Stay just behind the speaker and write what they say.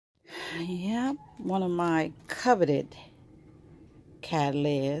Yep, one of my coveted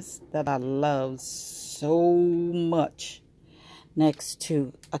cattleyas that I love so much. Next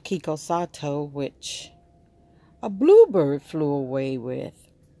to a Kiko Sato, which a bluebird flew away with.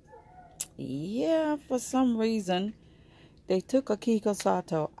 Yeah, for some reason, they took a Kiko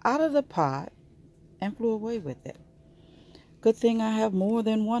Sato out of the pot and flew away with it. Good thing I have more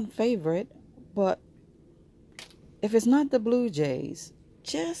than one favorite, but if it's not the Blue Jays,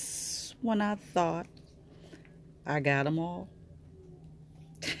 just when I thought I got them all.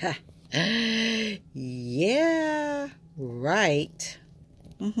 Yeah, right.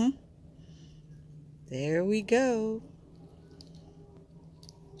 There we go.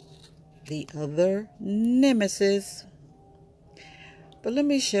 The other nemesis. But let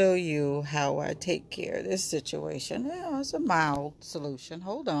me show you how I take care of this situation. Yeah, it's a mild solution.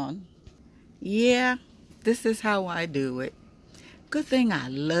 Hold on. Yeah, this is how I do it. Good thing I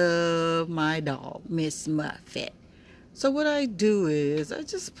love my dog, Miss Muffet. So what I do is I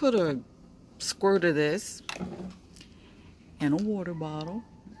just put a squirt of this in a water bottle.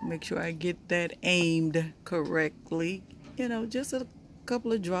 Make sure I get that aimed correctly. You know, just a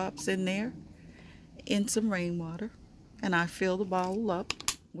couple of drops in there in some rainwater. And I fill the bottle up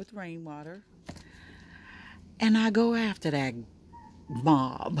with rainwater. And I go after that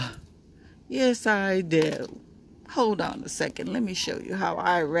mob. Yes, I do. Hold on a second. Let me show you how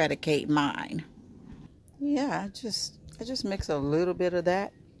I eradicate mine. Yeah, I just mix a little bit of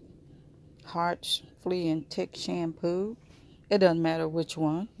that Hart's flea and tick shampoo. It doesn't matter which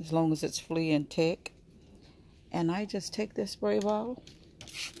one, as long as it's flea and tick. And I just take this spray bottle,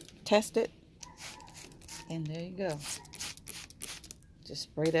 test it, and there you go. Just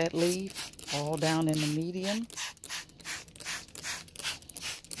spray that leaf all down in the medium.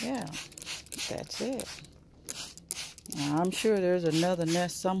 Yeah, that's it. Now, I'm sure there's another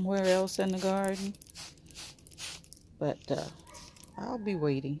nest somewhere else in the garden, but I'll be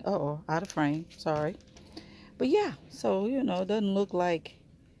waiting. Uh-oh, out of frame, sorry. But yeah, so, you know, it doesn't look like,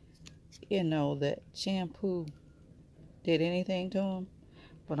 you know, that shampoo did anything to them.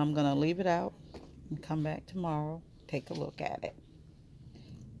 But I'm going to leave it out and come back tomorrow, take a look at it.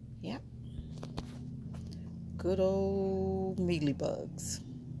 Yep. Good old mealybugs.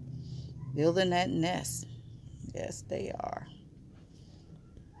 Building that nest. Yes, they are.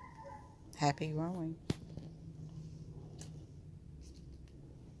 Happy growing.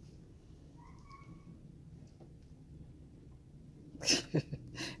 If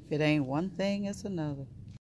it ain't one thing, it's another.